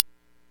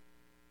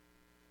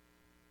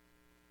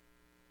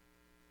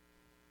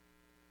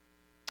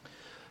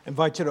I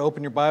invite you to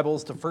open your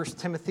Bibles to 1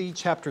 Timothy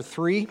chapter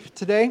 3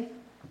 today.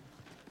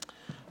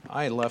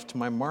 I left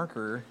my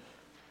marker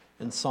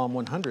in Psalm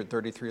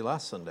 133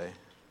 last Sunday,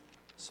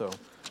 so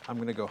I'm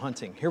going to go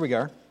hunting. Here we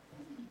are.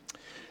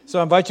 So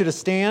I invite you to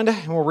stand,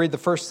 and we'll read the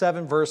first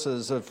 7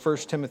 verses of 1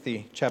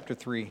 Timothy chapter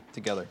 3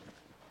 together.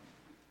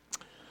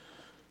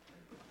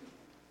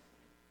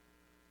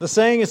 The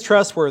saying is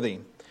trustworthy.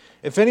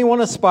 If anyone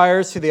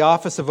aspires to the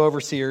office of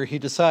overseer, he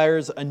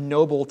desires a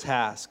noble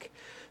task.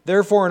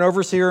 Therefore, an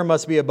overseer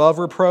must be above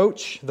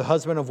reproach, the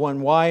husband of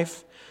one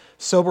wife,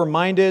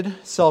 sober-minded,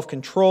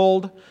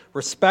 self-controlled,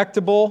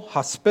 respectable,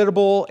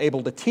 hospitable,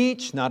 able to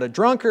teach, not a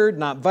drunkard,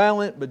 not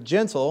violent, but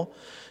gentle,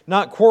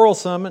 not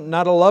quarrelsome,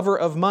 not a lover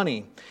of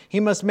money.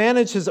 He must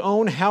manage his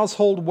own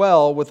household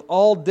well with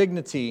all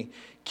dignity,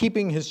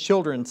 keeping his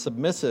children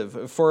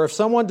submissive. For if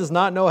someone does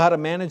not know how to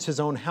manage his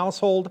own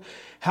household,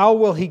 how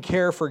will he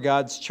care for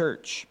God's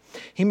church?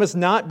 He must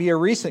not be a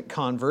recent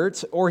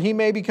convert, or he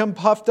may become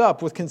puffed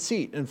up with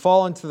conceit and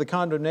fall into the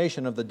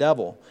condemnation of the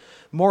devil.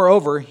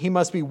 Moreover, he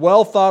must be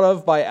well thought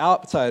of by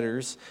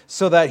outsiders,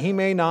 so that he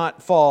may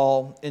not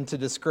fall into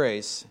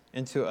disgrace,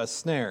 into a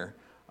snare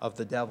of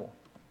the devil.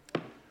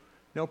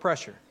 No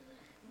pressure.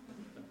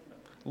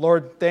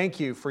 Lord, thank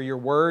you for your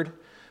word.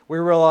 We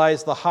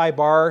realize the high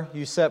bar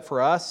you set for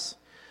us,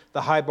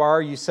 the high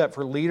bar you set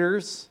for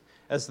leaders,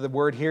 as the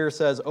word here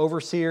says,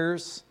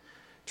 overseers,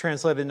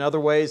 translated in other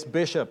ways,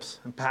 bishops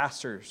and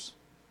pastors.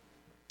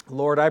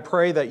 Lord, I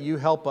pray that you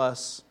help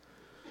us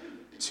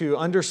to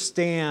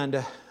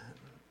understand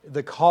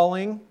the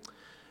calling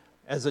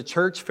as a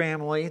church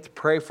family, to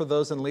pray for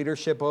those in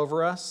leadership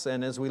over us,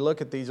 and as we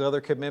look at these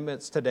other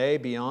commitments today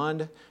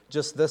beyond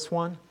just this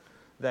one,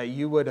 that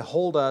you would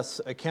hold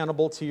us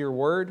accountable to your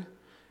word,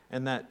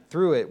 and that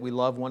through it we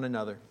love one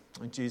another.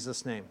 In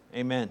Jesus' name,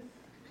 amen.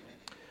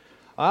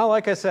 Well,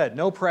 like I said,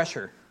 no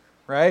pressure,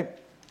 right?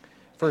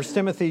 1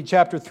 Timothy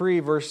chapter 3,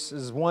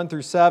 verses 1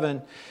 through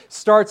 7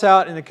 starts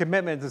out in a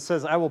commitment that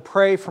says, I will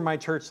pray for my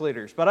church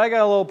leaders. But I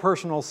got a little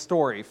personal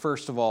story,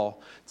 first of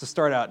all, to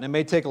start out, and it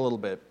may take a little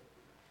bit.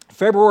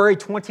 February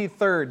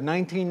 23rd,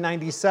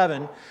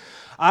 1997,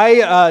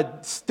 I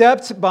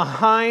stepped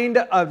behind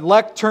a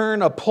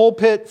lectern, a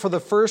pulpit for the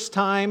first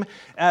time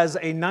as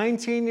a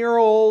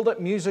 19-year-old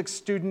music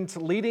student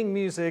leading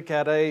music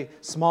at a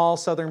small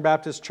Southern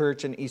Baptist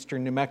church in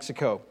eastern New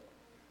Mexico.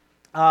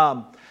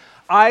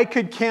 I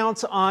could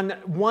count on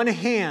one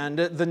hand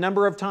the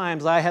number of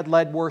times I had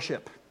led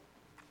worship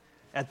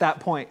at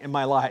that point in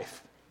my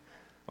life.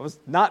 I was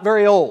not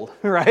very old,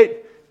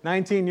 right?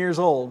 19 years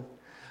old.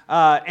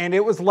 And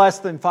it was less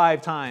than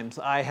 5 times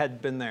I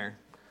had been there.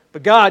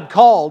 But God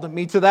called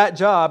me to that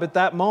job at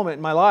that moment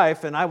in my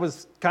life, and I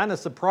was kind of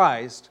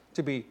surprised,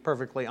 to be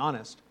perfectly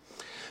honest.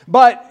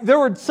 But there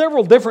were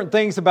several different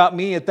things about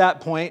me at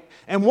that point,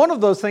 and one of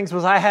those things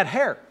was I had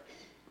hair.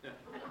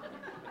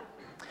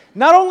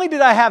 Not only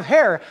did I have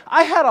hair,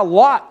 I had a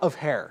lot of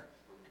hair.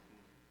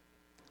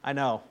 I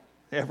know.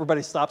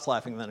 Everybody stops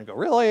laughing then and go,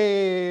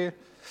 really?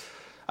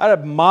 I had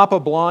a mop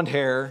of blonde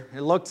hair. It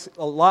looked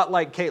a lot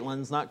like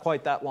Caitlin's, not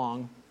quite that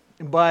long.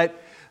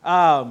 But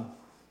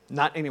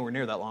not anywhere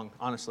near that long,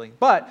 honestly.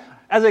 But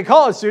as a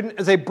college student,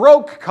 as a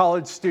broke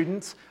college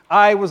student,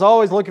 I was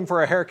always looking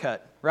for a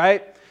haircut,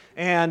 right?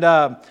 And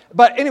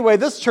but anyway,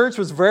 this church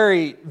was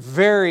very,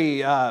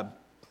 very,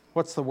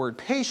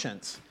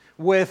 patient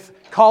with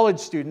college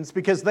students,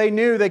 because they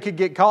knew they could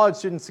get college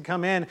students to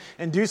come in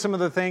and do some of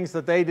the things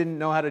that they didn't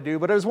know how to do.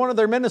 But it was one of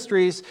their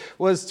ministries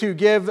was to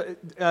give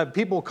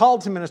people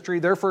called to ministry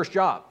their first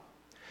job.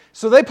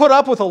 So they put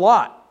up with a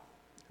lot.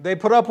 They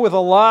put up with a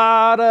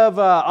lot of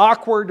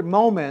awkward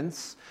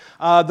moments.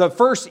 The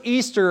first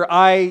Easter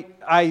I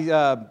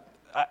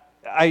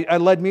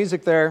led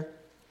music there,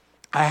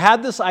 I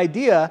had this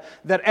idea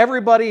that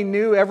everybody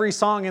knew every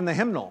song in the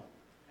hymnal.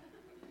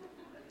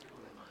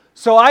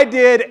 So I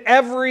did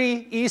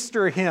every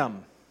Easter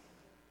hymn.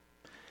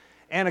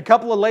 And a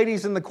couple of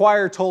ladies in the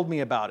choir told me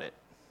about it.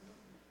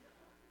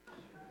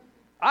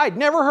 I'd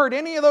never heard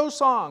any of those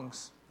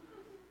songs.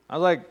 I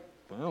was like,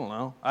 I don't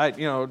know.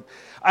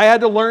 I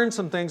had to learn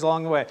some things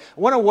along the way. I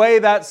went away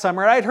that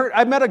summer.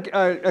 I met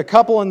a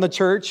couple in the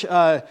church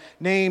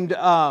named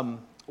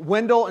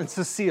Wendell and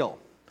Cecile.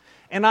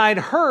 And I'd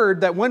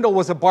heard that Wendell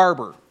was a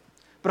barber.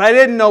 But I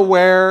didn't know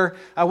where.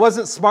 I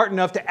wasn't smart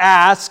enough to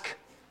ask.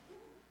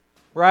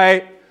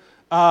 Right?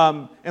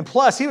 And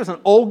plus, he was an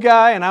old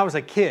guy and I was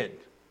a kid.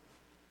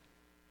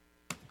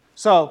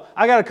 So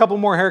I got a couple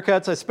more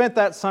haircuts. I spent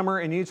that summer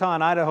in Utah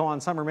and Idaho on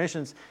summer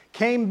missions.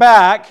 Came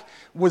back,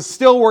 was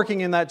still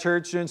working in that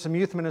church, doing some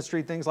youth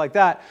ministry, things like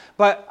that.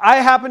 But I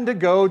happened to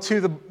go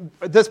to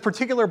this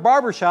particular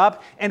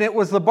barbershop, and it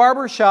was the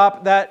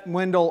barbershop that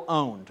Wendell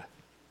owned.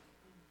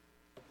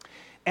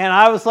 And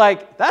I was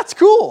like, that's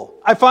cool.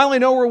 I finally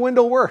know where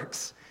Wendell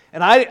works.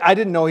 And I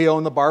didn't know he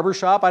owned the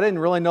barbershop. I didn't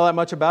really know that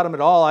much about him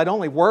at all. I'd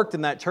only worked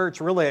in that church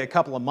really a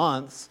couple of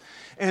months.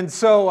 And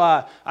so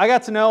I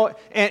got to know,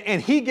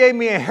 and he gave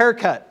me a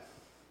haircut.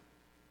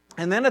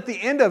 And then at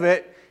the end of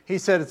it, he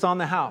said, it's on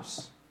the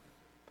house.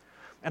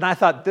 And I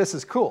thought, this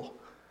is cool.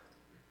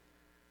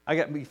 I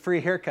got me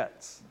free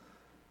haircuts.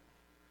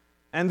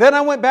 And then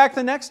I went back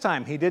the next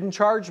time. He didn't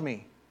charge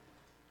me.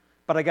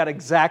 But I got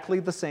exactly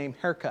the same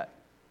haircut.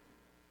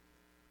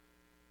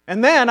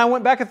 And then I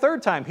went back a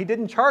third time. He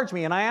didn't charge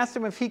me. And I asked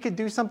him if he could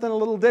do something a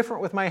little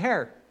different with my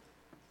hair.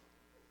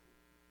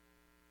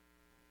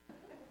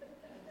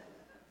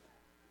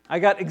 I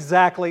got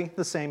exactly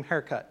the same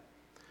haircut.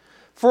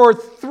 For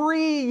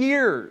 3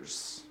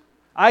 years,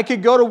 I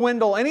could go to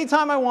Wendell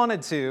anytime I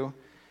wanted to,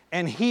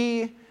 and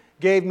he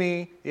gave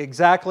me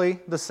exactly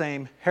the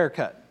same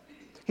haircut.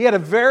 He had a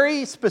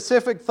very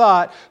specific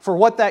thought for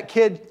what that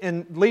kid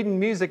leading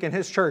music in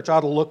his church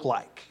ought to look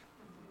like.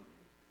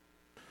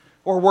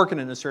 Or working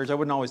in his church. I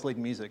wouldn't always lead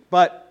music.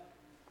 But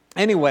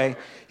anyway,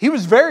 he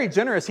was very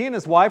generous. He and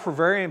his wife were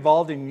very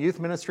involved in youth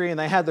ministry, and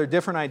they had their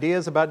different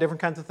ideas about different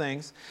kinds of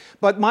things.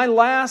 But my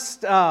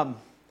last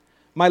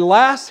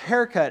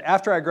haircut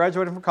after I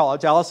graduated from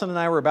college, Allison and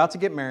I were about to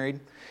get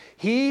married.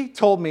 He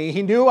told me,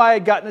 he knew I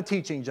had gotten a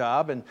teaching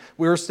job, and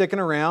we were sticking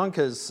around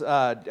because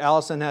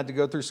Allison had to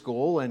go through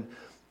school. And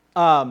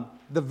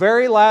the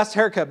very last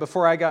haircut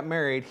before I got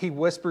married, he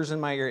whispers in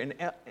my ear,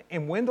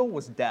 and Wendell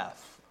was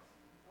deaf.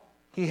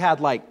 He had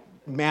like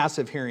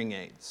massive hearing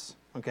aids,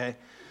 okay?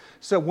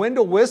 So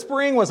Wendell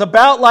whispering was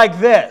about like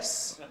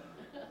this.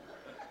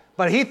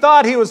 But he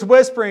thought he was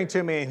whispering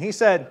to me, and he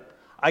said,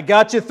 I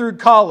got you through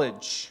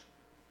college.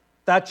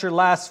 That's your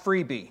last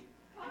freebie.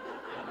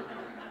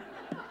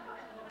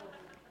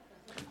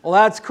 Well,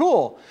 that's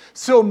cool.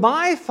 So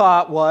my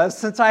thought was,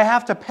 since I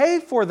have to pay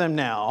for them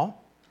now,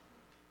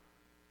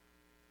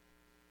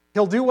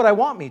 he'll do what I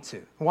want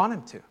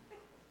him to.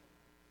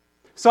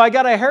 So I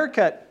got a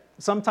haircut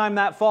sometime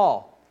that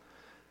fall.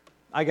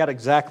 I got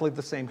exactly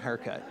the same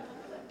haircut.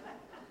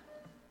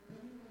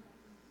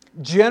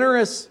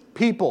 Generous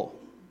people,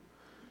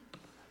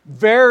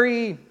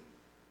 very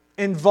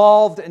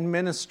involved in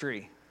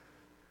ministry,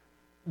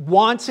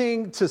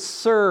 wanting to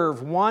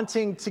serve,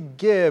 wanting to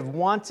give,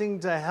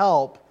 wanting to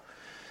help,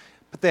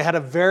 but they had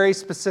a very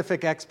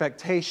specific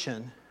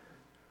expectation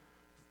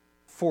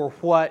for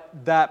what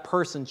that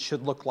person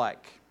should look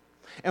like.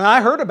 And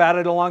I heard about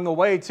it along the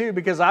way too,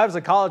 because I was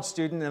a college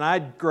student and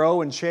I'd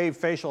grow and shave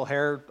facial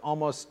hair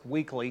almost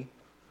weekly.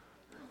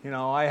 You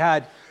know, I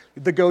had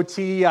the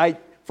goatee.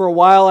 For a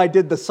while I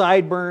did the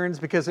sideburns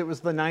because it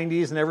was the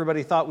 90s and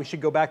everybody thought we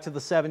should go back to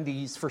the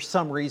 70s for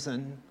some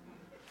reason.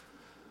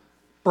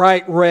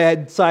 Bright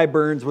red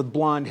sideburns with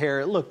blonde hair.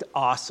 It looked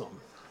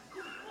awesome.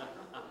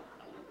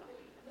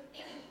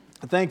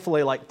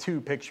 Thankfully, like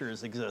 2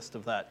 pictures exist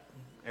of that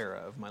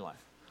era of my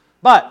life.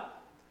 But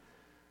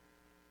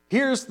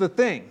here's the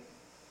thing,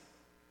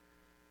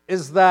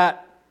 is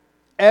that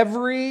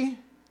every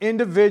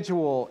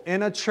individual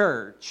in a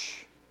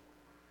church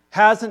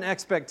has an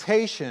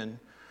expectation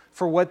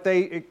for what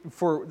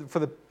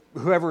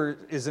whoever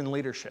is in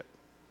leadership.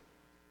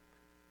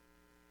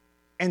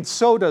 And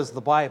so does the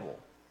Bible.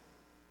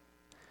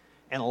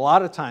 And a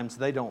lot of times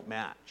they don't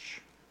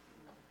match.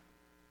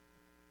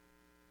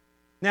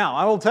 Now,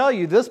 I will tell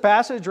you, this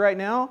passage right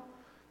now,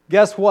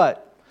 guess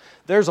what?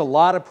 There's a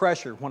lot of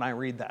pressure when I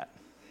read that.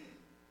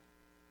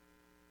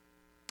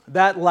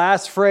 That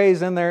last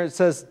phrase in there, it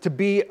says, to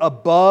be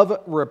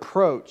above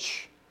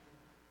reproach.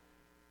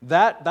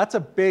 That's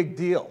a big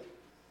deal.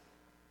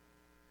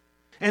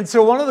 And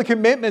so one of the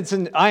commitments,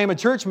 and I am a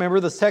church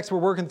member, this text we're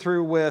working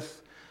through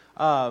with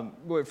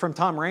from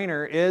Tom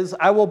Rainer, is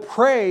I will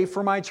pray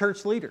for my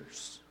church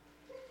leaders.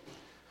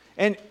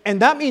 And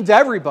that means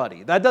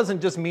everybody. That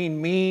doesn't just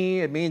mean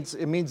me. It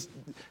means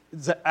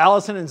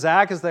Allison and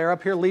Zach as they're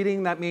up here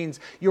leading. That means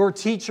your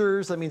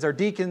teachers. That means our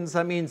deacons.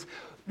 That means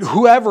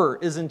whoever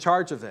is in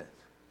charge of it.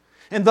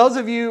 And those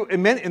of you,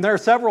 and there are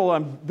several,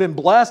 I've been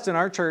blessed in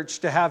our church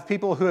to have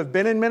people who have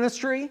been in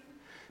ministry,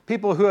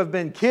 people who have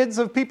been kids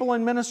of people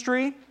in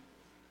ministry,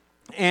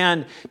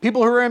 and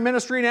people who are in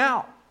ministry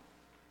now.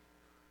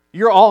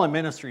 You're all in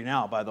ministry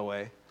now, by the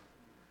way,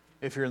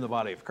 if you're in the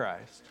body of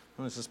Christ.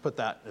 Let's just put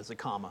that as a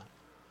comma.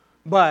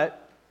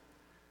 But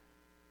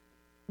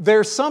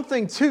there's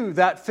something to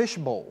that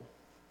fishbowl,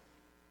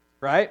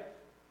 right?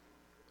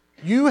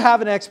 You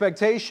have an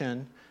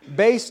expectation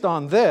based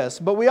on this,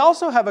 but we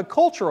also have a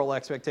cultural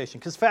expectation,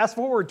 because fast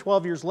forward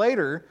 12 years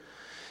later,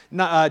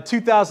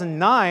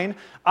 2009,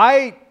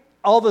 I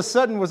all of a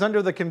sudden was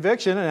under the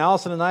conviction, and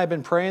Allison and I have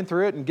been praying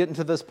through it and getting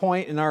to this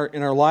point in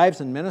our lives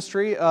and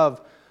ministry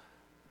of,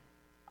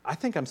 I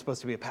think I'm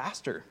supposed to be a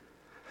pastor.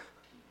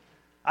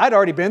 I'd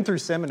already been through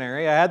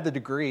seminary. I had the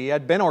degree.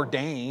 I'd been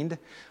ordained.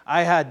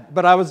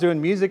 But I was doing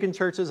music in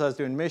churches. I was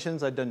doing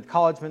missions. I'd done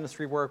college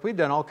ministry work. We'd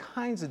done all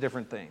kinds of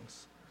different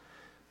things.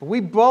 But we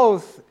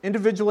both,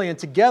 individually and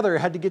together,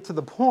 had to get to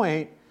the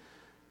point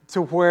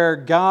to where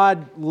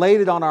God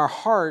laid it on our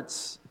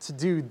hearts to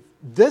do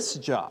this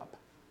job.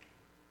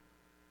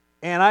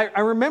 And I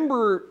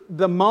remember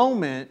the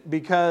moment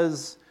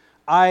because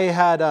we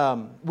had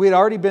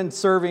already been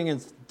serving in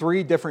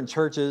 3 different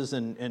churches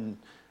and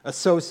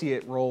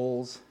associate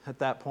roles at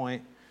that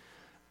point.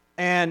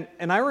 And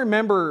I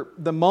remember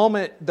the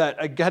moment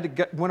that I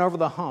went over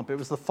the hump. It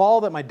was the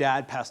fall that my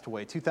dad passed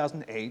away,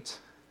 2008.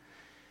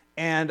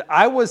 And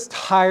I was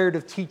tired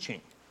of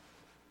teaching.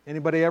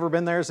 Anybody ever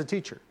been there as a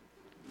teacher?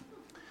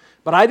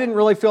 But I didn't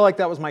really feel like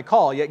that was my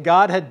call, yet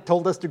God had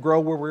told us to grow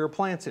where we were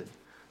planted.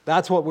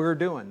 That's what we were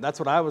doing. That's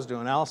what I was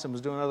doing. Allison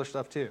was doing other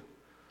stuff too.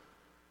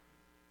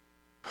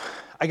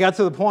 I got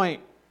to the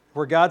point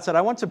where God said,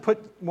 I want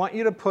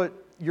you to put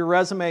your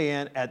resume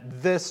in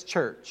at this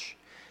church.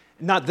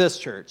 Not this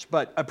church,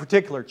 but a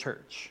particular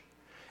church.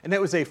 And it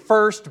was a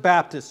First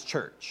Baptist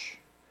church.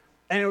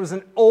 And it was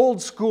an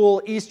old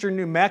school Eastern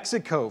New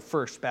Mexico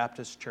First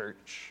Baptist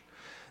church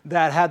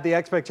that had the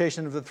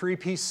expectation of the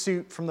three-piece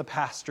suit from the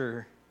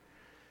pastor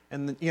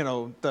and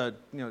the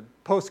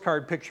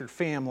postcard picture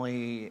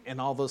family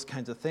and all those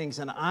kinds of things.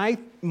 And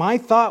my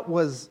thought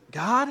was,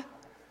 God,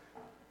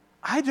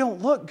 I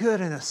don't look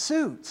good in a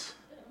suit.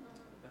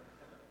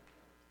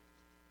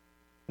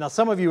 Now,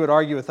 some of you would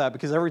argue with that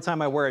because every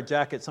time I wear a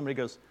jacket, somebody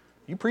goes,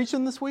 you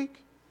preaching this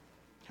week?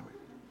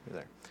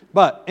 There.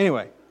 But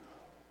anyway,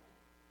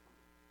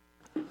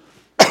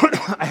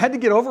 I had to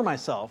get over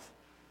myself.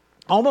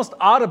 Almost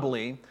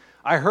audibly,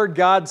 I heard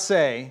God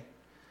say,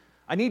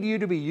 I need you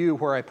to be you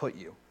where I put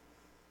you.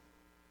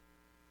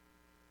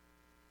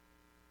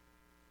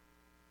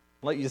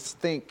 Let you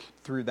think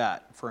through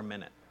that for a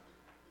minute.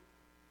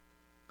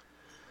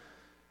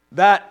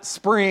 That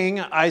spring,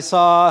 I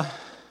saw,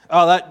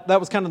 that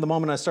was kind of the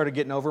moment I started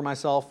getting over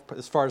myself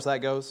as far as that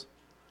goes.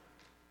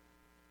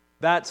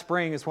 That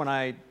spring is when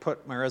I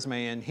put my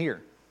resume in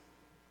here.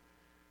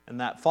 And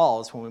that fall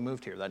is when we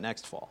moved here, that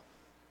next fall.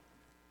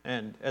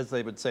 And as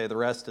they would say, the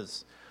rest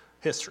is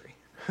history.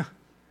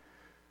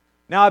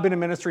 Now I've been in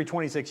ministry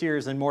 26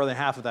 years, and more than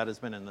half of that has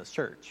been in this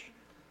church.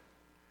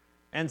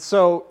 And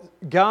so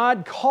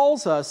God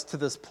calls us to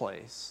this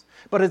place,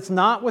 but it's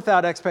not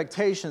without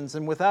expectations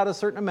and without a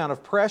certain amount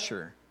of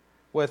pressure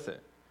with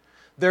it.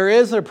 There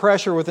is a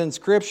pressure within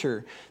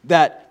Scripture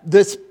that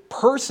this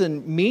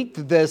person meet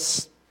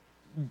this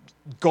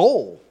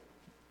goal,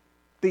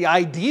 the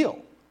ideal.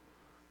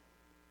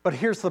 But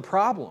here's the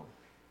problem.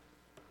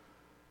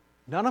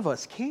 None of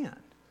us can.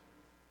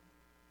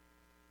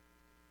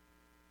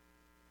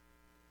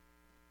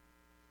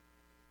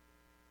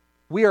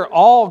 We are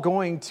all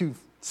going to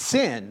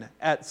sin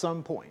at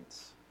some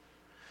points.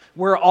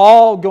 We're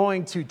all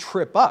going to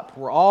trip up.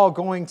 We're all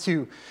going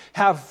to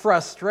have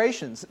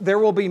frustrations. There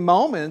will be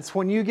moments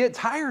when you get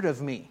tired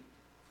of me.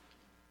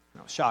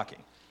 No,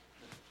 shocking.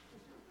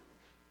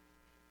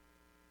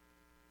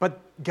 But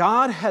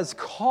God has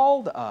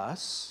called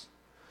us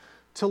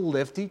to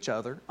lift each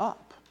other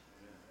up.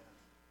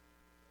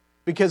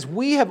 Because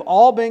we have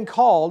all been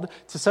called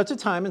to such a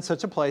time and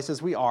such a place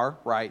as we are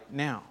right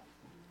now.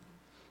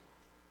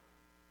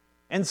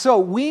 And so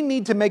we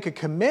need to make a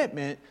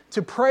commitment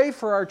to pray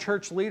for our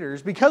church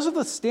leaders because of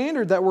the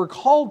standard that we're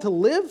called to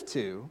live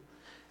to.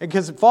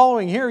 Because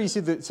following here, you see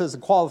that it says the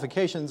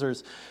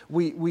qualifications.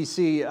 We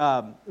see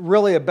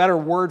really a better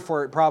word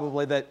for it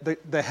probably,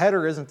 that the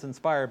header isn't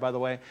inspired, by the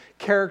way.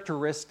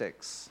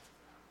 Characteristics.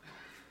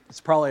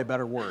 It's probably a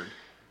better word.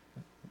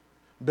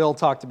 Bill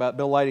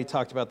Leidy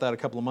talked about that a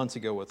couple of months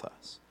ago with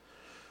us.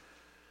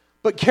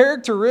 But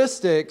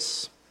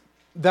characteristics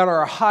that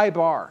are a high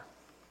bar.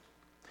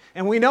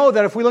 And we know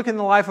that if we look in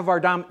the life of our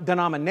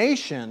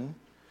denomination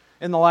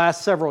in the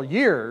last several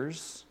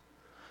years,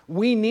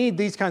 we need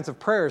these kinds of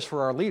prayers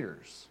for our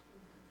leaders.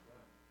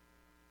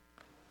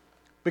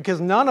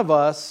 Because none of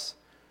us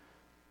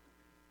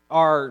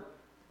are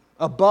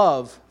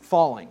above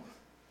falling.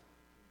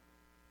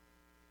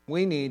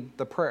 We need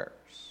the prayers.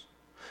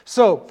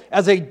 So,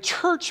 as a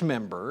church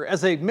member,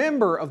 as a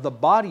member of the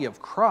body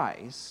of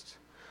Christ,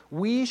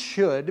 we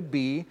should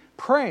be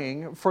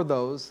praying for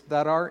those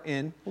that are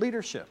in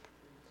leadership.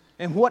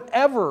 In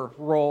whatever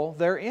role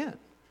they're in.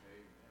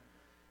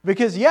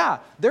 Because,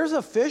 there's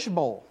a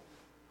fishbowl.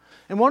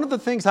 And one of the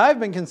things I've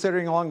been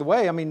considering along the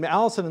way,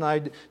 Allison and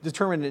I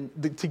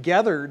determined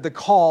together the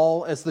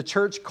call as the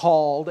church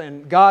called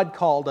and God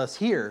called us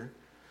here.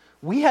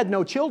 We had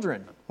no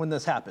children when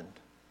this happened.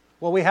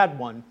 Well, we had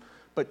one,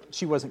 but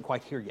she wasn't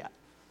quite here yet.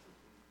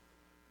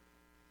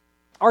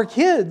 Our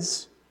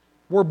kids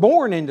were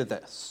born into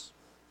this.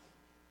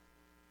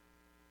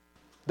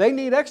 They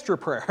need extra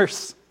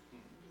prayers.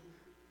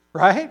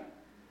 Right?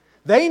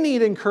 They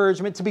need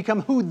encouragement to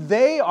become who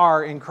they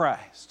are in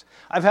Christ.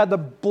 I've had the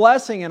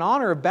blessing and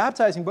honor of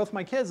baptizing both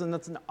my kids, and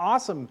that's an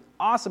awesome,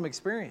 awesome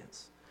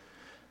experience.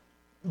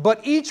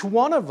 But each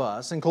one of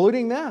us,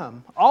 including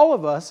them, all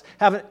of us,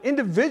 have an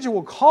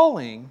individual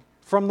calling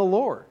from the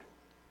Lord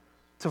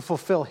to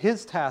fulfill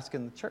His task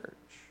in the church.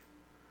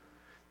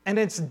 And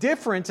it's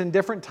different in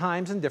different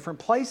times and different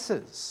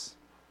places.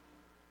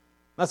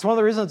 That's one of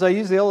the reasons I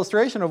use the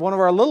illustration of one of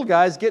our little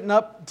guys getting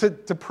up to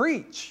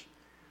preach.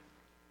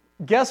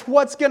 Guess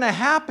what's going to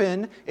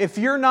happen if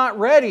you're not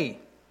ready?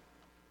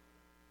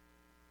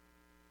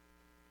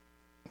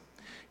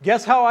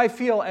 Guess how I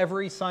feel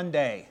every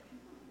Sunday?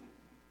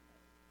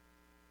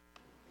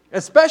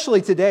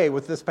 Especially today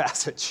with this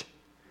passage.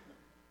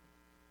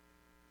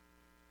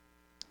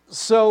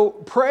 So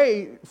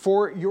pray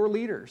for your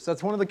leaders.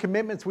 That's one of the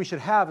commitments we should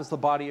have as the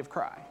body of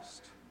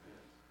Christ.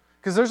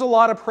 Because there's a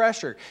lot of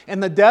pressure.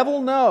 And the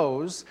devil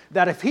knows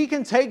that if he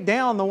can take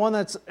down the one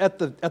that's at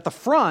the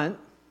front,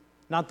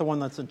 not the one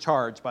that's in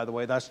charge, by the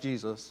way, that's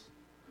Jesus.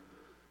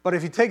 But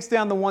if he takes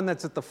down the one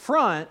that's at the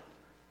front,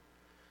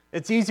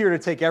 it's easier to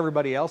take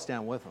everybody else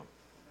down with him.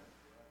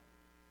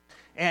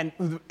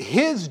 And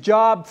his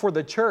job for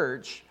the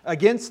church,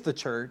 against the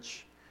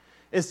church,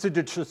 is to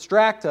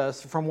distract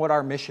us from what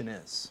our mission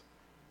is.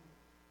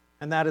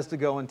 And that is to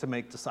go and to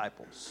make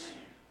disciples.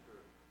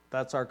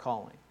 That's our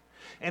calling.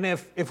 And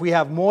if we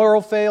have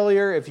moral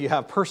failure, if you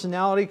have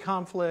personality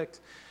conflict,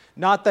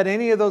 not that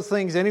any of those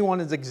things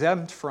anyone is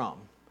exempt from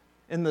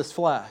in this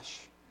flesh,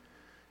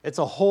 it's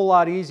a whole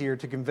lot easier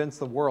to convince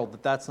the world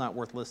that that's not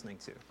worth listening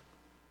to.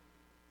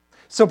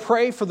 So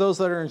pray for those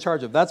that are in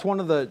charge of. That's one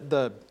of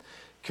the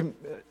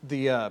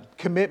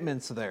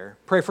commitments there.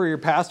 Pray for your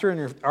pastor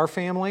and our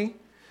family.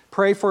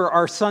 Pray for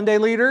our Sunday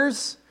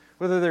leaders,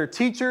 whether they're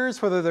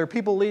teachers, whether they're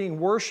people leading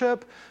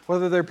worship,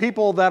 whether they're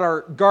people that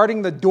are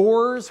guarding the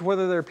doors,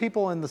 whether they're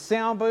people in the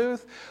sound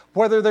booth,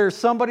 whether there's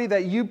somebody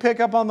that you pick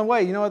up on the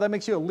way. You know what? That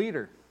makes you a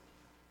leader.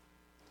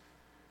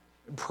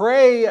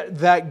 Pray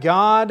that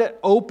God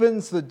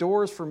opens the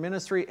doors for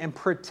ministry and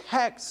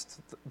protects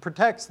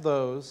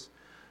those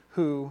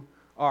who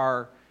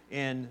are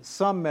in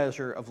some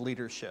measure of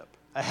leadership.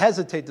 I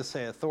hesitate to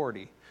say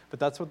authority, but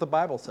that's what the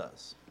Bible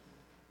says.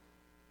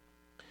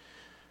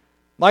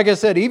 Like I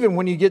said, even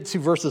when you get to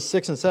verses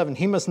 6 and 7,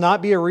 he must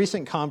not be a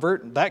recent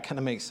convert. That kind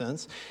of makes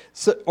sense.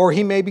 Or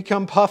he may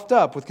become puffed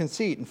up with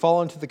conceit and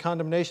fall into the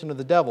condemnation of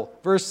the devil.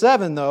 Verse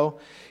 7, though,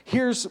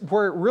 here's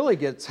where it really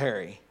gets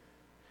hairy.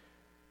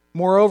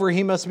 Moreover,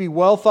 he must be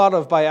well thought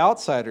of by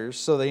outsiders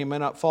so that he may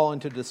not fall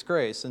into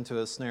disgrace, into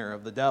a snare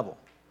of the devil.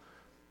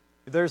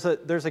 There's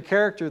a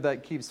character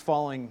that keeps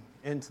falling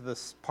into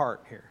this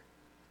part here.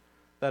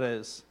 That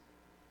is,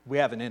 we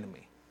have an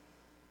enemy.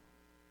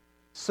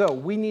 So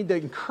we need to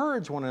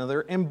encourage one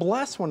another and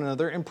bless one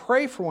another and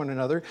pray for one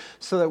another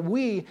so that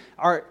we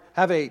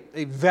have a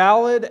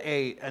valid,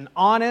 an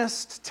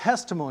honest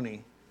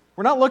testimony.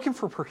 We're not looking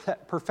for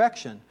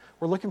perfection.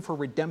 We're looking for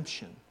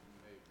redemption.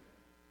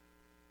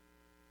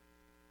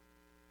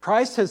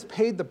 Christ has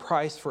paid the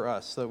price for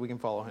us so that we can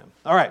follow him.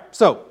 All right,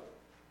 so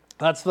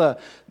that's there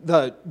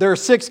are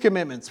 6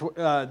 commitments.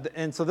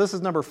 And so this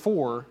is number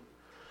 4.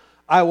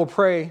 I will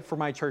pray for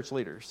my church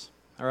leaders.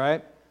 All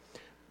right?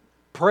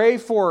 Pray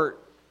for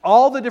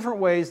all the different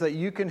ways that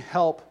you can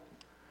help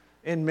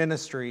in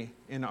ministry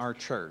in our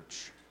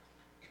church.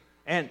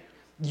 And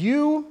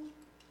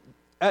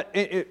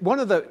one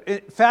of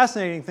the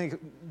fascinating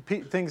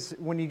things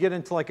when you get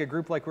into like a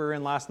group like we were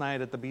in last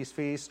night at the Beast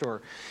Feast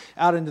or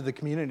out into the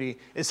community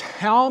is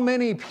how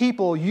many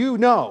people you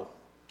know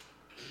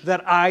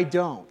that I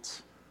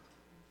don't.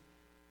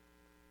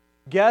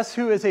 Guess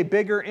who is a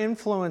bigger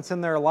influence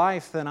in their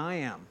life than I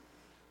am?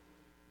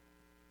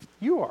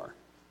 You are.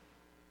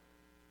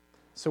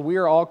 So we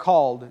are all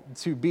called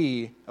to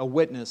be a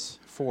witness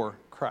for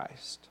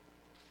Christ.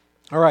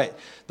 All right,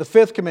 the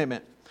 5th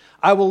commitment.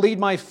 I will lead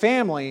my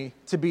family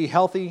to be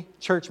healthy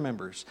church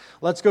members.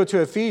 Let's go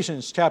to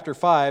Ephesians chapter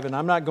 5, and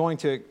I'm not going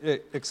to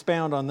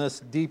expound on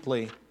this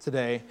deeply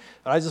today,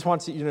 but I just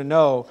want you to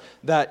know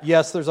that,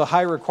 yes, there's a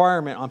high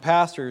requirement on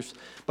pastors,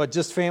 but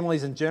just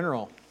families in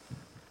general.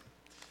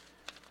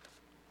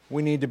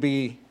 We need to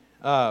be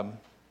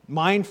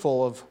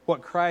mindful of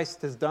what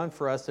Christ has done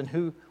for us and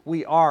who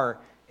we are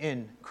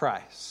in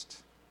Christ.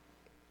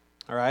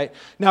 All right?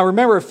 Now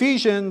remember,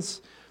 Ephesians,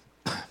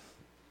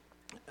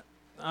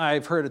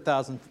 I've heard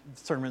 1,000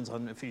 sermons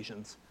on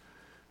Ephesians.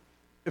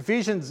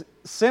 Ephesians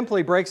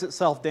simply breaks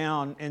itself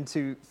down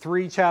into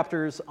 3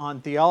 chapters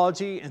on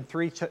theology and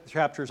 3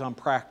 chapters on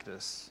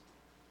practice.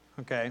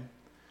 Okay?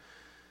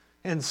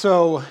 And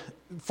so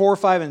 4,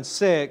 5, and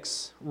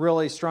 6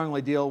 really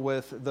strongly deal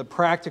with the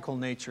practical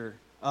nature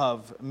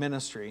of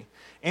ministry.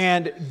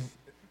 And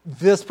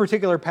this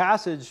particular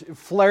passage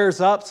flares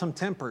up some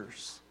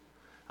tempers.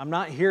 I'm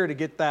not here to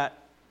get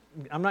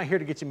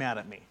you mad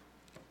at me.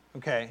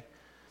 Okay?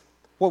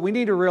 What we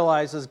need to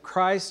realize is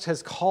Christ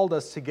has called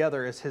us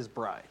together as his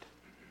bride.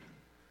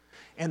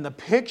 And the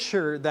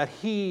picture that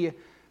he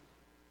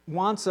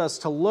wants us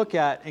to look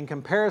at in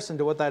comparison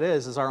to what that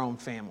is our own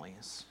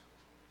families.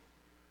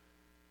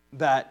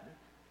 That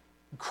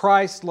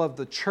Christ loved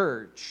the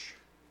church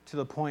to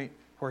the point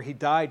where he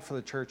died for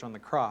the church on the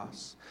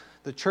cross.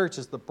 The church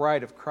is the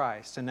bride of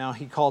Christ, and now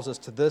he calls us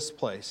to this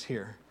place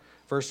here.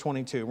 Verse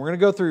 22. We're going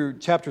to go through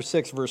chapter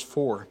 6, verse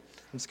 4. I'm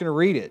just going to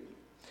read it.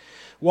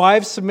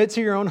 Wives, submit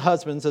to your own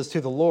husbands as to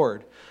the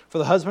Lord. For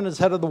the husband is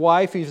head of the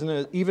wife,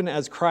 even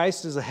as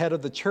Christ is the head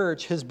of the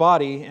church, his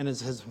body, and is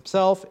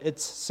himself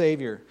its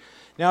Savior.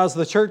 Now as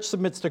the church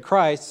submits to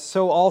Christ,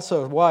 so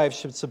also wives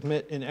should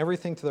submit in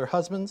everything to their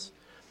husbands.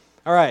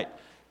 All right.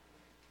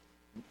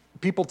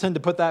 People tend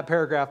to put that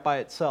paragraph by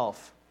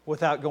itself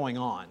without going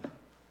on.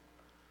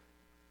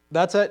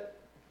 That's it.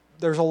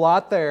 There's a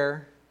lot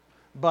there,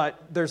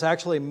 but there's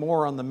actually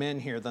more on the men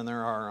here than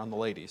there are on the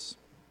ladies.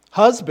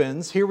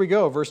 Husbands, here we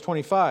go, verse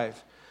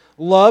 25.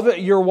 Love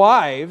your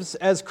wives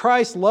as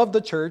Christ loved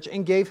the church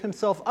and gave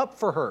himself up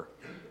for her.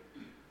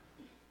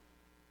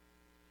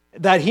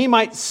 that he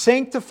might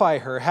sanctify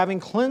her, having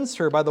cleansed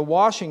her by the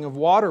washing of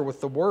water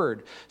with the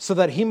word, so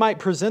that he might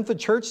present the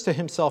church to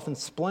himself in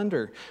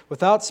splendor,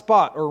 without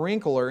spot or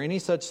wrinkle or any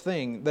such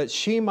thing, that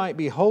she might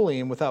be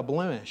holy and without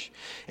blemish.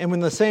 And in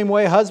the same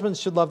way, husbands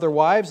should love their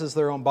wives as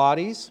their own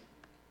bodies.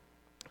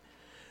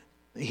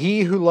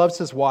 He who loves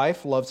his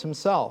wife loves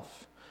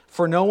himself.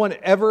 For no one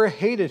ever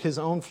hated his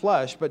own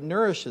flesh, but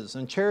nourishes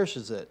and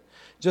cherishes it,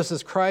 just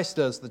as Christ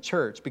does the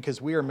church, because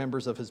we are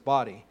members of his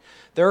body.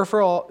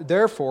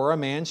 Therefore, a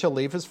man shall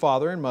leave his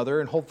father and mother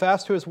and hold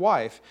fast to his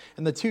wife,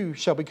 and the two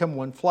shall become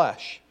one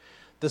flesh.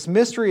 This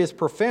mystery is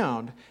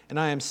profound, and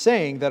I am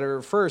saying that it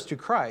refers to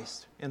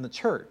Christ and the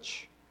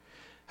church.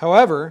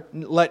 However,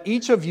 let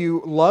each of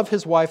you love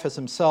his wife as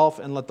himself,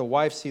 and let the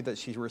wife see that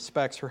she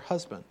respects her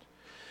husband.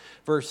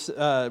 Verse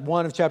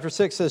 1 of chapter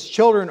 6 says,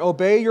 "Children,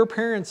 obey your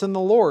parents in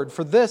the Lord,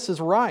 for this is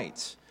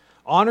right.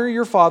 Honor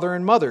your father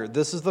and mother.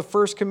 This is the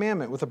first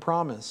commandment with a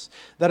promise,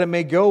 that it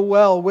may go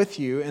well with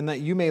you and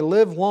that you may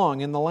live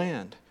long in the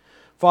land.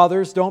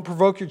 Fathers, don't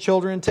provoke your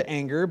children to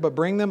anger, but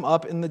bring them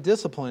up in the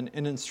discipline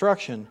and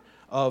instruction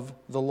of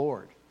the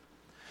Lord."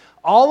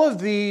 All of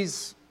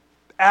these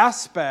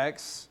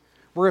aspects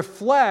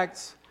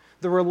reflect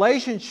the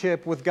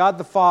relationship with God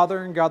the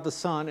Father and God the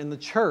Son and the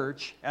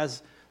church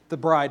as the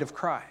bride of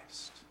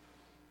Christ.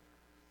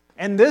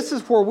 And this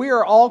is where we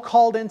are all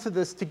called into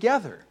this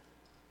together.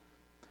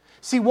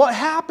 See, what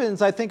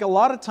happens, I think, a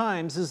lot of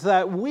times is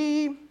that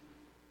we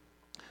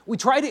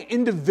try to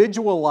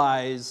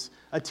individualize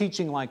a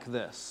teaching like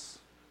this.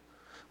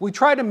 We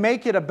try to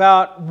make it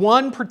about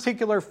one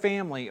particular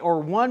family or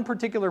one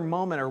particular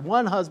moment or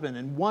one husband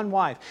and one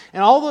wife.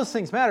 And all those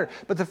things matter.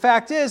 But the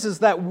fact is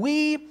that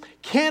we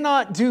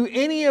cannot do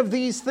any of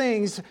these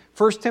things.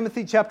 1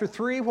 Timothy chapter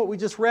 3, what we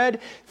just read.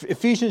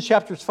 Ephesians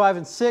chapters 5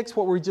 and 6,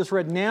 what we just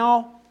read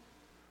now.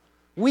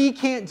 We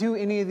can't do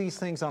any of these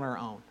things on our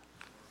own.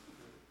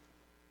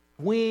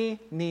 We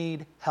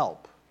need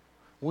help.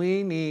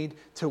 We need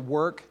to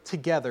work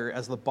together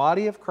as the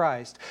body of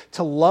Christ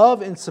to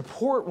love and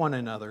support one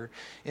another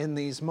in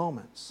these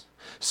moments.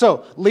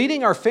 So,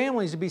 leading our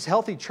families to be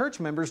healthy church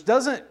members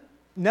doesn't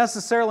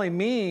necessarily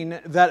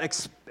mean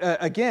that,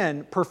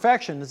 again,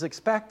 perfection is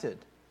expected,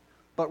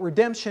 but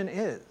redemption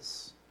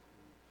is.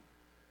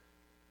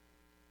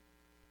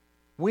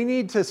 We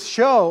need to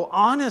show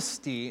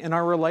honesty in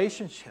our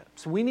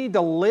relationships. We need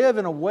to live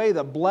in a way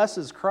that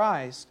blesses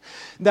Christ,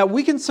 that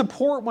we can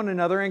support one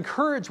another,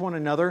 encourage one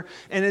another.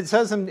 And it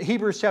says in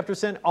Hebrews chapter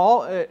 10,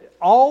 all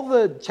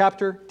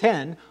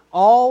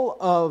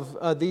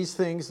of these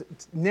things,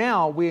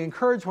 now we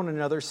encourage one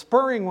another,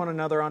 spurring one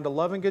another onto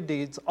love and good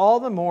deeds, all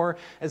the more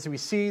as we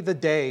see the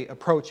day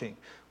approaching.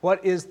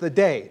 What is the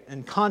day?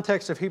 In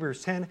context of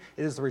Hebrews 10,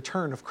 it is the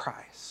return of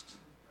Christ.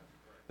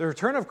 The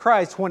return of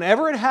Christ,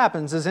 whenever it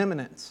happens, is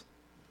imminent.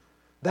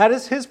 That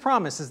is His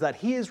promise, is that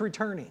He is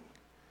returning.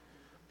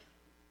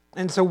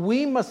 And so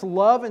we must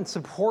love and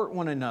support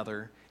one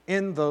another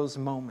in those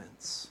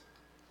moments.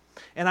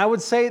 And I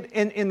would say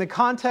in the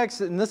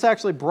context, and this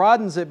actually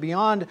broadens it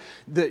beyond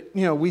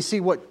we see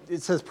what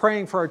it says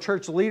praying for our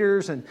church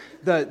leaders and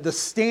the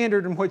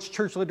standard in which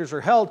church leaders are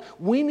held.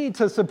 We need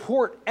to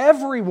support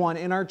everyone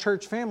in our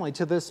church family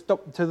to this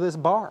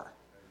bar,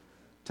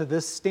 to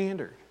this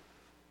standard.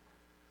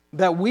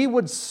 That we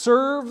would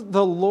serve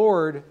the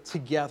Lord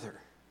together.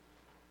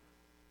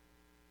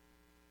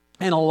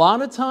 And a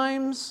lot of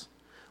times,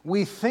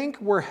 we think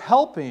we're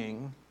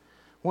helping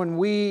when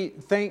we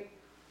think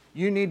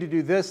you need to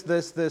do this,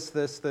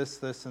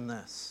 and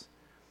this.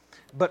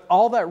 But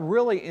all that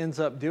really ends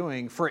up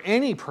doing for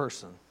any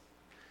person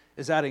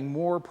is adding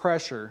more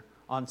pressure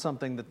on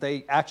something that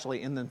they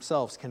actually in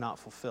themselves cannot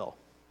fulfill.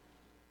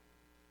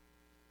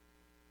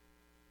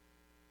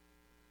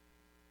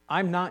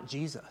 I'm not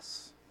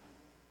Jesus.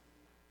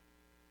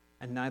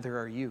 And neither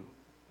are you.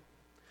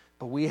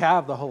 But we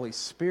have the Holy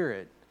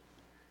Spirit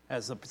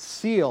as a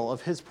seal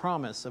of His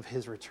promise of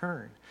His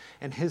return.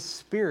 And His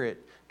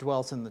Spirit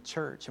dwells in the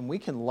church. And we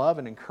can love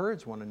and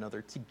encourage one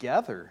another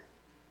together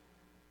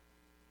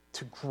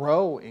to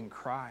grow in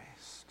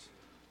Christ,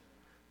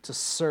 to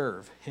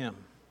serve Him.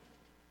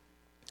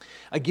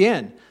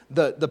 Again,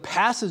 the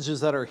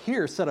passages that are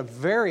here set a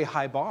very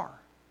high bar.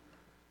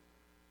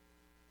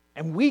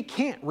 And we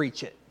can't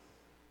reach it.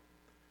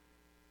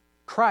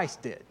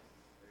 Christ did.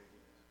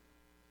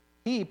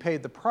 He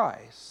paid the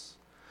price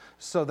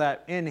so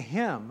that in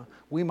Him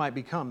we might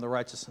become the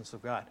righteousness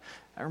of God.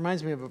 That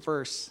reminds me of a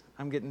verse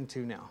I'm getting to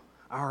now.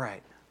 All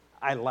right.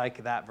 I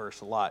like that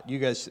verse a lot. You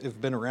guys have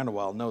been around a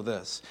while, know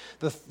this.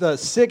 The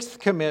sixth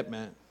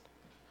commitment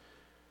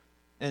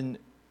in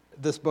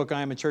this book,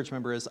 I Am a Church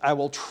Member, is I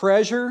will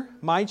treasure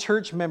my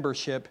church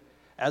membership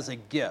as a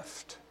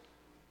gift.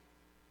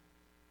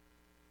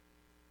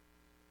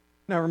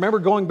 Now remember,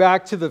 going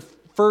back to the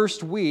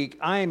first week,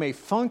 I am a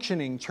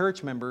functioning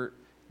church member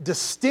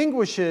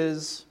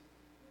distinguishes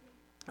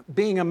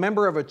being a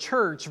member of a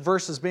church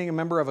versus being a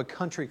member of a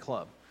country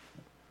club.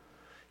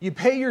 You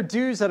pay your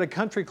dues at a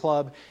country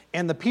club,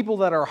 and the people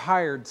that are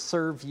hired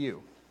serve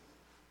you.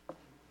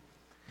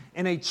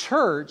 In a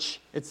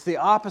church, it's the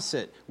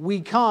opposite.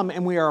 We come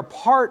and we are a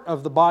part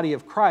of the body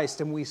of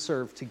Christ and we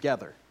serve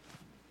together.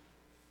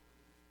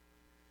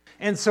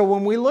 And so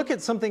when we look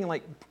at something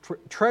like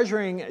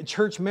treasuring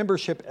church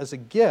membership as a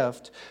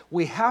gift,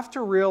 we have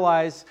to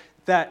realize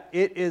that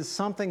it is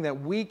something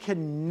that we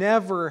can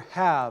never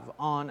have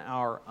on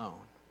our own.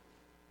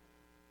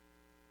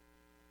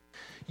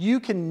 You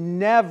can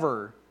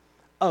never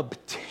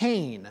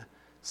obtain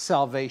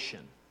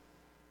salvation.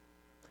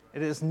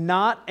 It is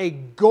not a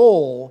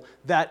goal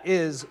that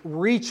is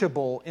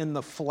reachable in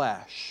the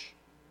flesh.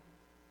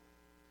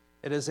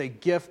 It is a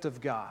gift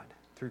of God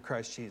through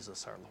Christ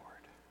Jesus our Lord.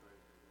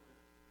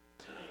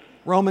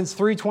 Romans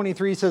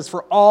 3:23 says,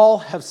 "For all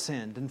have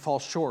sinned and fall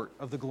short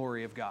of the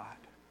glory of God."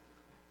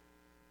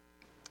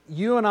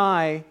 You and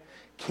I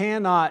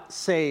cannot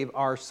save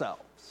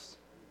ourselves.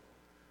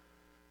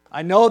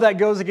 I know that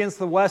goes against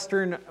the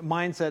Western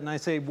mindset, and I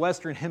say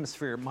Western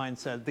Hemisphere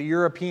mindset, the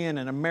European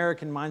and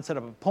American mindset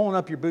of pulling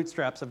up your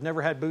bootstraps. I've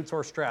never had boots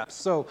or straps.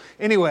 So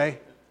anyway,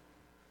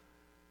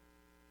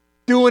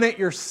 doing it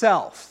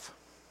yourself,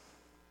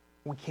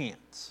 we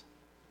can't.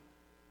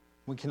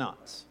 We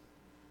cannot.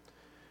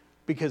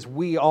 Because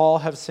we all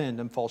have sinned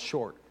and fall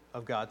short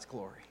of God's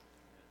glory.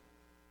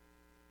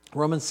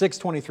 Romans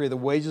 6:23, the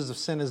wages of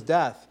sin is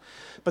death,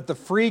 but the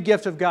free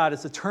gift of God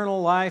is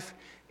eternal life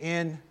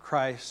in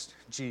Christ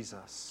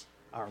Jesus,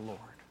 our Lord.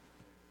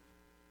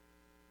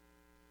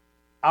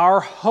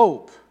 Our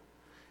hope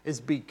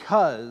is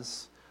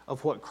because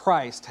of what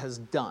Christ has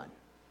done.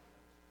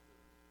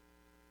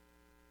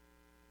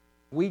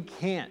 We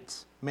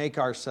can't make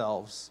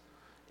ourselves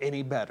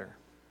any better.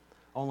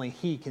 Only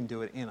He can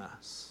do it in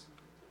us.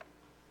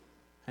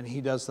 And He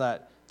does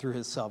that through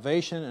His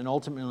salvation and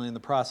ultimately in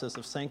the process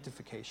of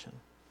sanctification.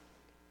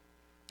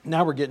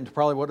 Now we're getting to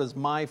probably what is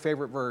my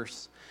favorite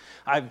verse.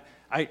 I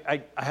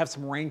have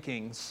some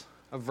rankings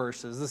of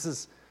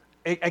verses.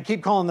 I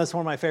keep calling this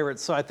one of my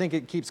favorites, so I think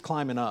it keeps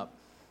climbing up.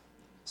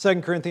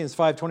 2 Corinthians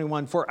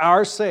 5:21, "For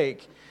our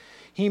sake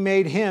He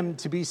made Him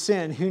to be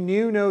sin who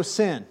knew no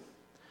sin,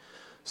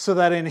 so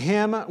that in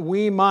Him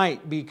we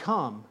might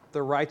become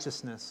the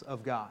righteousness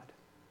of God."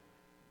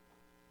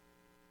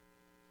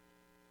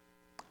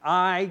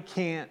 I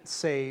can't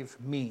save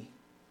me.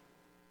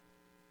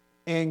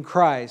 In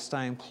Christ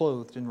I am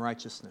clothed in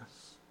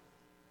righteousness.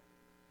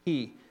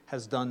 He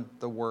has done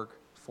the work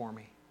for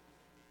me.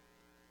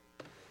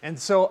 And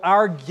so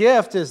our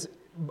gift is,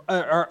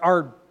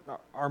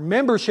 our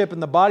membership in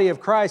the body of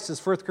Christ, as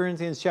 1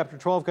 Corinthians chapter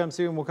 12 comes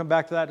through, and we'll come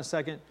back to that in a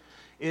second,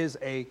 is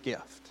a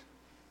gift.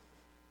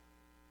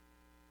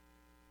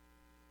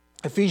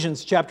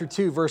 Ephesians chapter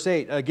 2, verse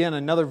 8, again,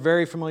 another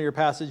very familiar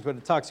passage, but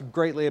it talks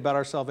greatly about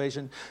our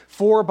salvation.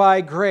 "For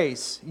by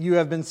grace you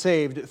have been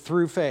saved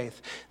through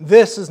faith.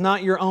 This is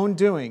not your own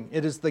doing.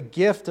 It is the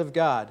gift of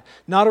God,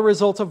 not a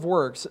result of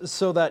works,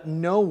 so that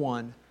no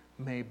one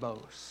may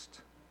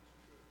boast."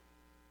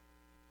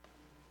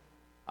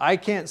 I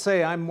can't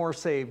say I'm more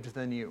saved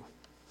than you.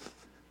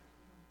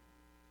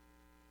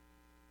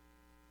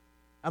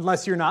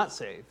 Unless you're not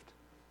saved.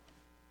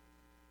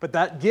 But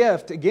that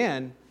gift,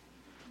 again,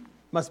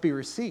 must be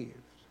received.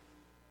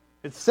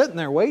 It's sitting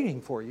there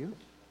waiting for you.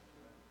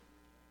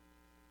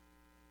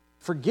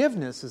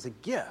 Forgiveness is a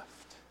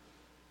gift.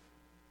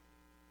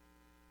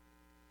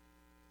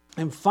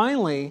 And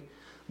finally,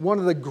 one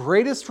of the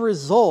greatest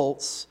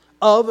results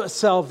of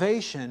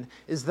salvation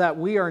is that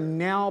we are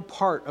now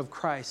part of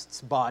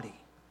Christ's body.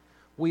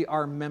 We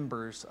are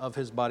members of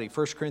His body.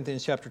 1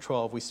 Corinthians chapter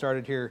 12, we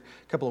started here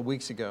a couple of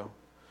weeks ago.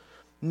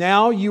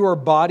 Now you are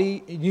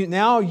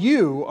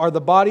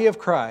the body of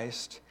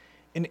Christ,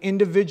 and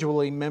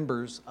individually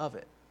members of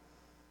it.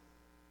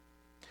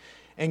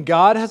 And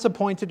God has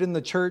appointed in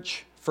the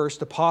church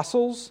first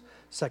apostles,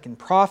 second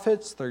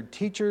prophets, third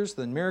teachers,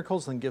 then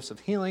miracles, then gifts of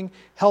healing,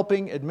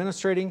 helping,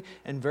 administrating,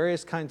 and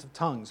various kinds of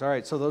tongues. All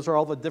right, so those are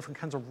all the different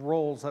kinds of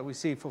roles that we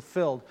see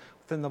fulfilled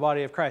within the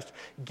body of Christ.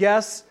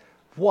 Guess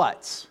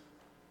what?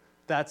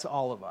 That's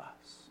all of us.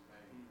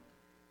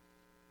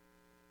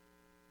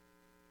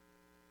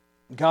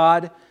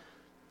 God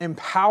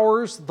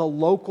empowers the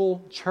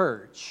local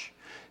church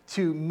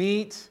to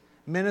meet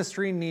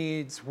ministry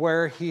needs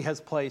where He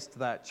has placed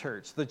that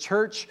church. The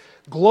church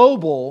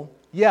global,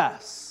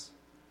 yes,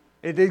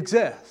 it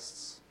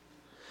exists.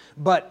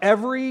 But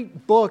every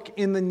book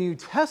in the New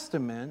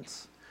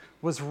Testament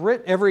was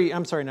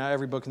written, not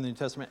every book in the New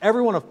Testament,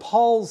 every one of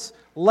Paul's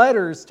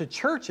letters to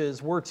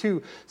churches were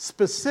to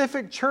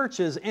specific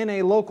churches in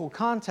a local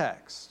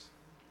context.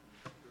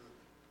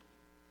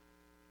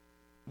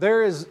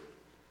 There is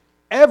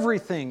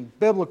everything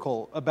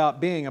biblical about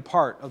being a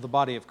part of the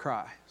body of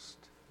Christ,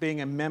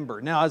 being a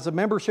member. Now, as a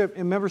membership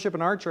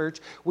in our church,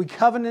 we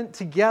covenant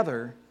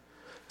together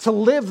to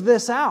live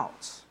this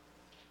out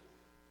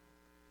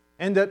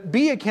and to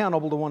be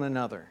accountable to one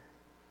another.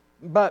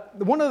 But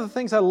one of the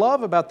things I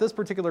love about this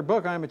particular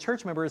book, I Am a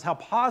Church Member, is how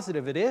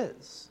positive it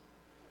is.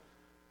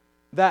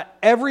 That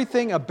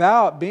everything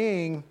about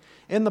being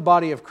in the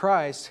body of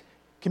Christ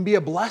can be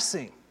a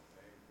blessing.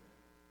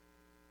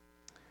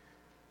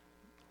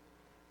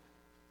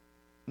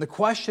 The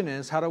question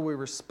is, how do we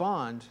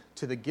respond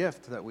to the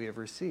gift that we have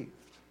received?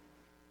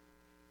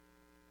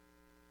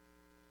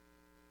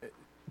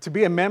 To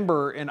be a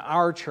member in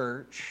our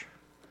church,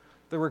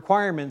 the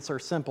requirements are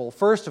simple.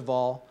 First of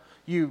all,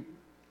 you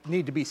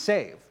need to be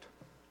saved.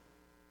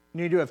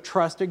 You need to have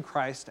trusted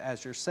Christ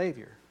as your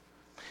Savior.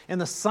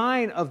 And the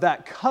sign of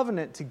that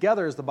covenant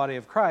together as the body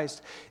of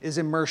Christ is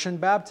immersion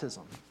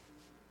baptism.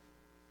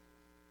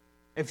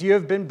 If you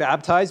have been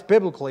baptized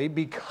biblically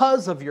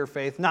because of your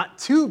faith, not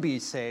to be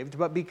saved,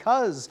 but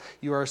because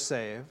you are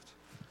saved,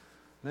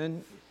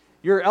 then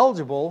you're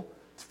eligible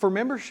for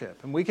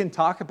membership. And we can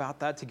talk about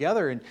that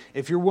together. And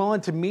if you're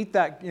willing to make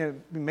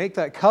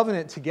that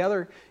covenant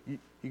together, you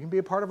can be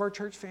a part of our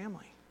church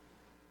family.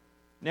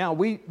 Now,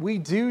 we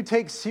do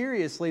take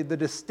seriously the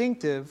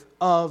distinctive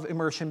of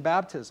immersion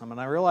baptism. And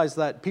I realize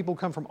that people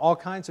come from all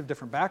kinds of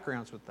different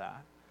backgrounds with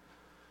that.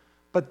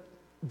 But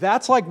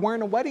that's like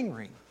wearing a wedding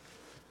ring.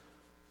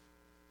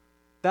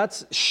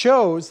 That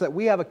shows that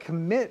we have a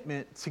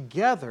commitment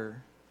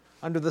together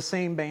under the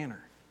same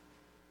banner.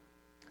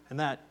 And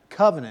that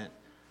covenant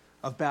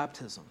of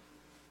baptism.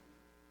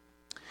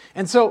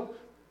 And so,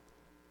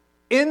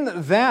 in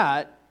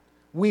that,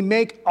 we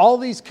make all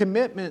these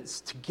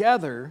commitments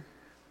together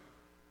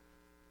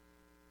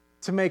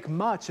to make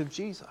much of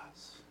Jesus.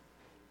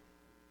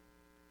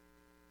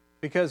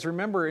 Because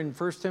remember in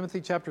 1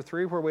 Timothy chapter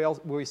 3 where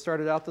we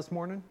started out this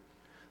morning,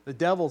 the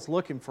devil's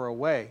looking for a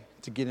way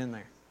to get in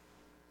there.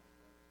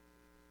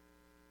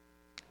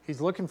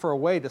 He's looking for a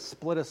way to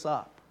split us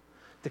up,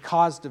 to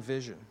cause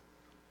division.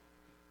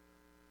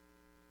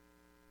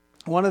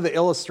 One of the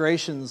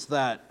illustrations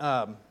that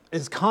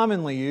is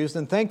commonly used,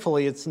 and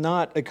thankfully it's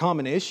not a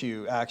common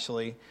issue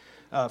actually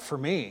for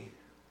me,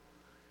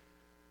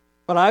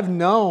 but I've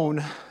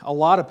known a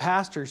lot of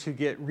pastors who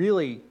get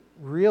really,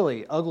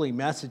 really ugly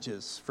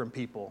messages from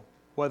people,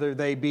 whether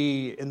they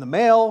be in the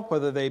mail,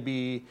 whether they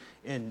be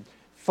in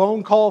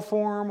phone call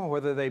form, or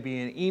whether they be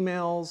in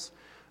emails,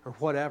 or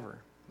whatever.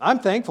 I'm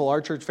thankful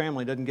our church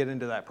family doesn't get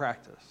into that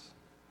practice.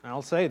 And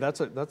I'll say that's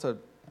a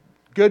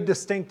good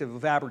distinctive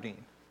of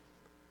Aberdeen.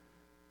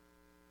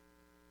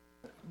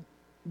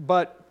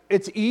 But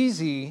it's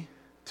easy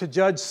to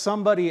judge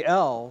somebody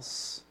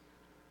else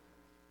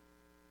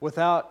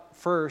without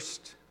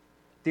first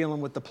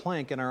dealing with the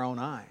plank in our own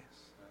eyes.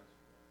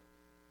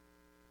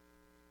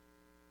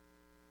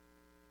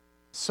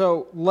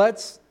 So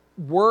let's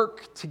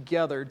work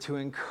together to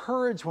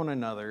encourage one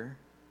another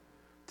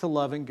to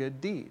love and good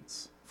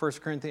deeds. 1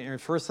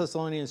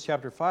 Thessalonians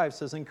chapter 5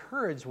 says,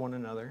 encourage one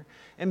another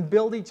and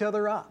build each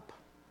other up.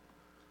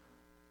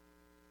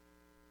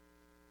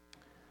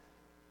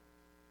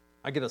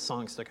 I get a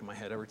song stuck in my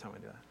head every time I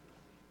do that.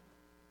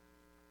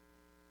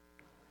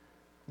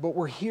 But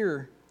we're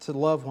here to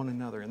love one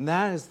another, and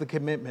that is the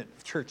commitment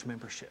of church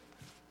membership.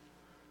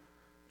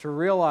 To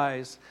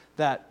realize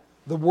that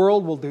the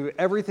world will do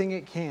everything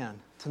it can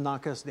to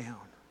knock us down.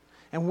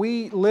 And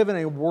we live in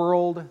a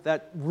world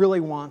that really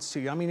wants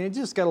to. I mean, you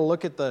just got to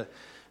look at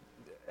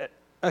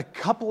a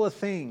couple of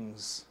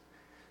things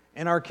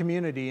in our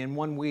community in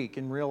 1 week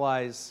and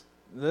realize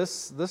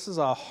this is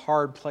a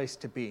hard place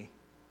to be.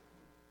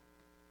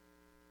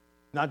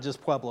 Not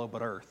just Pueblo,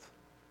 but Earth.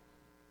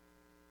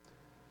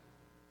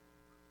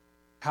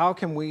 How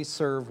can we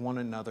serve one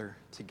another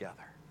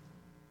together?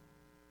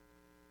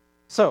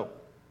 So,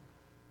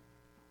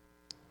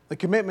 the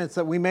commitments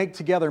that we make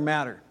together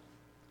matter.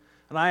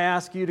 And I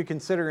ask you to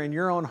consider in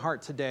your own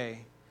heart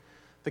today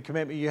the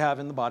commitment you have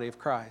in the body of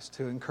Christ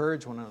to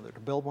encourage one another, to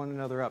build one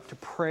another up, to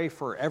pray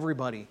for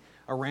everybody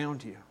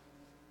around you,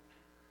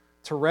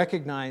 to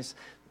recognize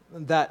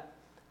that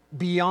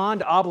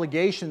beyond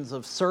obligations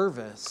of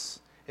service,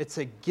 it's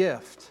a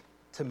gift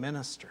to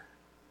minister,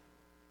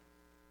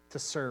 to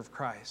serve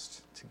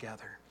Christ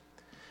together.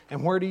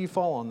 And where do you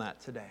fall on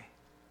that today?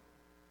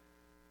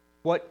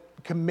 What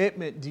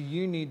commitment do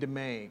you need to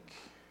make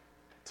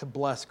to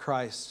bless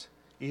Christ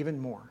even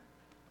more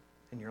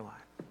in your life?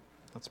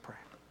 Let's pray.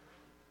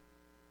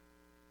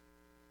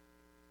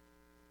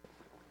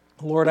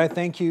 Lord, I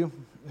thank you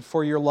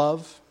for your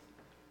love,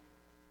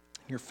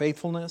 your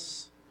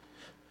faithfulness,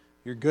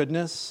 your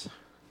goodness.